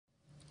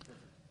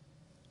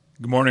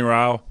Good morning,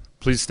 Ryle.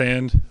 Please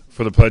stand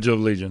for the Pledge of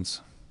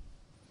Allegiance.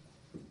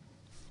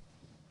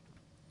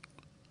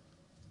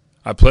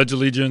 I pledge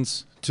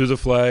allegiance to the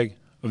flag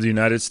of the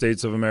United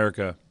States of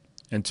America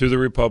and to the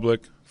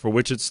republic for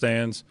which it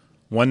stands,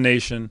 one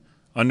nation,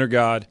 under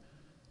God,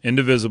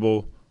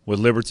 indivisible, with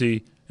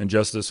liberty and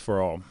justice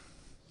for all.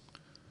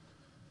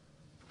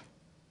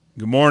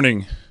 Good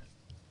morning.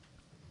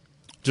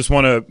 Just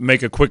want to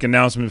make a quick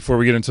announcement before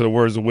we get into the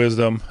words of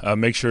wisdom.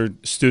 Make sure,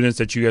 students,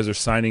 that you guys are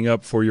signing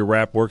up for your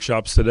rap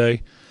workshops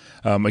today.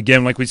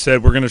 Again, like we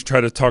said, we're going to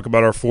try to talk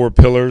about our 4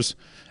 pillars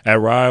at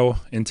Ryle: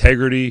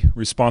 integrity,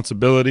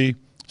 responsibility,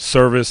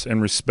 service,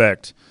 and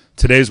respect.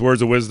 Today's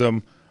words of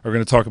wisdom are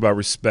going to talk about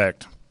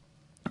respect.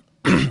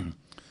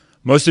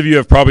 Most of you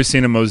have probably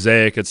seen a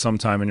mosaic at some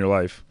time in your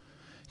life.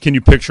 Can you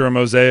picture a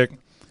mosaic?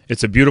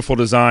 It's a beautiful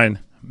design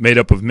made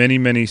up of many,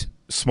 many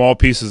small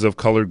pieces of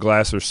colored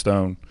glass or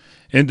stone.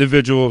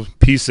 Individual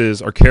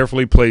pieces are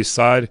carefully placed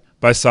side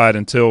by side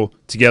until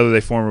together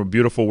they form a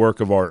beautiful work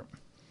of art.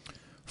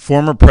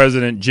 Former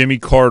President Jimmy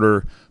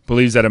Carter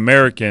believes that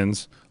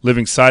Americans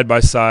living side by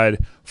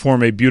side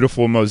form a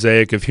beautiful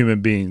mosaic of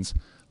human beings.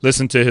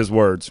 Listen to his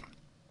words.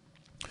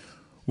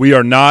 We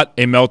are not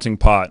a melting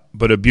pot,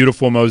 but a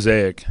beautiful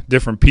mosaic.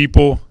 Different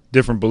people,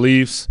 different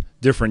beliefs,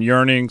 different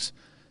yearnings,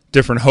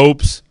 different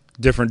hopes,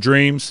 different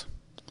dreams.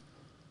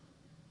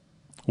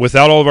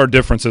 Without all of our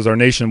differences, our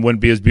nation wouldn't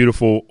be as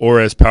beautiful or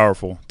as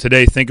powerful.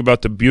 Today, think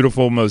about the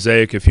beautiful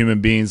mosaic of human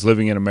beings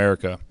living in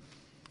America.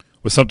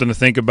 With something to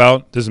think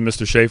about, this is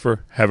Mr.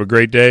 Schaefer. Have a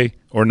great day,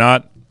 or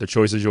not. The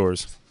choice is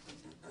yours.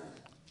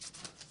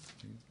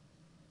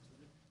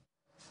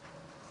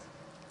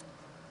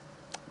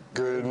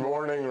 Good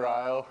morning,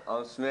 Ryle.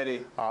 I'm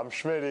Smitty. I'm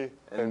Schmitty,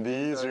 and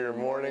these are your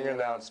morning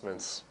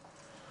announcements.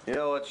 You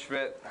know what,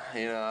 Schmidt?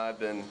 I've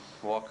been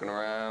walking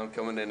around,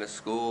 coming into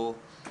school,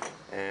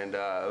 and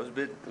it was a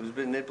bit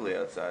nipply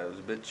outside. It was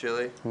a bit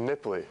chilly.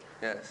 Nipply.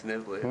 Yes,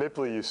 nipply.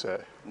 Nipply, you say?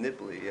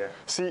 Nipply, yeah.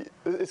 See,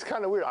 it's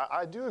kind of weird.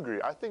 I do agree.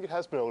 I think it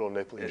has been a little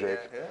nipply, Jake.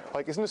 Yeah.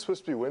 Like, isn't it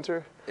supposed to be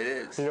winter? It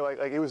is. Like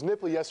it was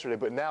nipply yesterday,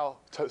 but now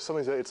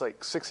it's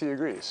like 60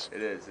 degrees.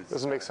 It is. It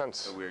doesn't make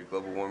sense. It's a weird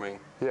global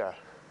warming. Yeah.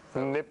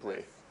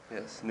 Nipply.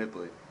 Yes,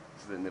 nipply.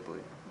 It's a bit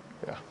nipply.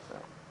 Yeah. So.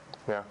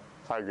 Yeah,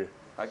 I agree.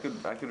 I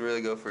could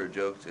really go for a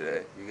joke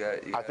today. You got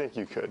I think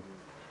you could.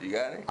 You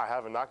got any? I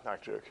have a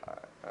knock-knock joke. All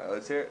right,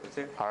 let's hear it.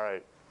 All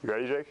right. You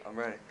ready, Jake? I'm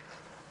ready.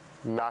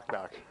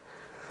 Knock-knock.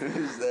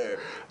 Who's there?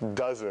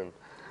 Dozen.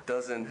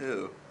 Dozen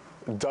who?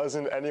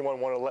 Doesn't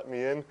anyone want to let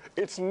me in?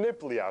 It's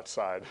nipply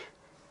outside.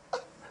 All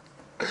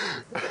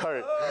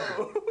right.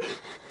 Oh.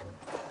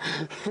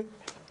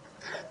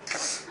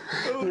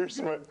 Here's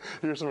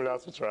some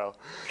announcements, Ryle.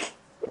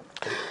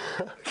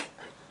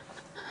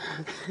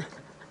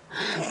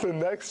 The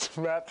next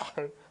Math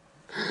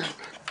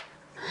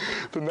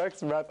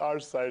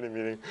Art Society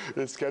meeting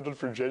is scheduled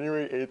for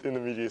January 8th in the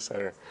Media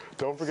Center.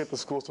 Don't forget the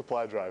school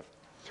supply drive.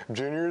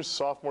 Juniors,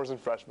 sophomores, and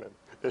freshmen,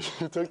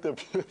 if you took the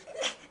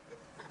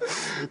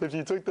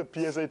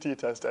PSAT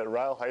test at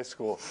Ryle High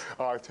School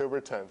on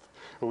October 10th,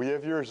 we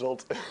have your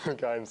results in the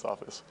guidance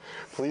office.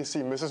 Please see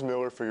Mrs.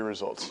 Miller for your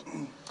results.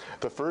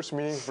 The first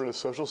meeting for the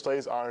Social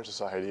Studies Honor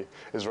Society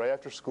is right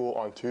after school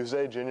on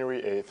Tuesday,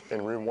 January 8th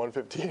in room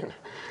 115.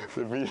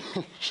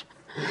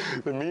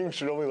 The meeting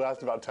should only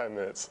last about 10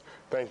 minutes.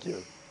 Thank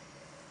you.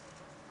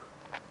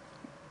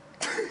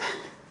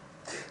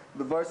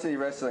 The varsity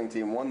wrestling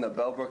team won the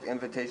Bellbrook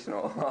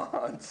Invitational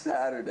on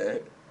Saturday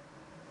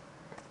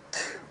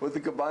with a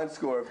combined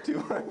score of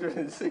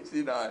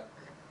 269.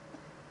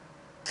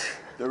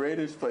 The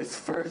Raiders placed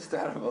first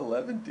out of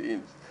 11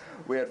 teams.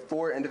 We had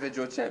 4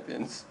 individual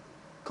champions: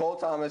 Cole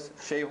Thomas,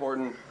 Shea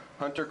Horton,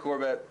 Hunter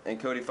Corbett, and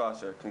Cody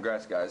Foster.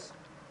 Congrats, guys.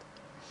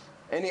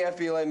 Any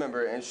FBLA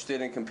member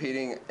interested in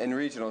competing in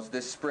regionals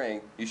this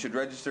spring, you should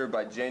register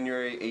by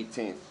January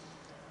 18th.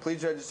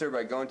 Please register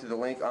by going to the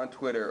link on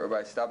Twitter or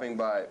by stopping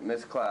by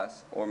Miss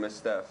Class or Miss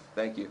Steph.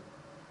 Thank you.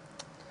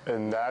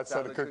 And that's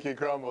how the cookie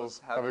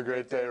crumbles. Have a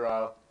great day,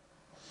 Ryle.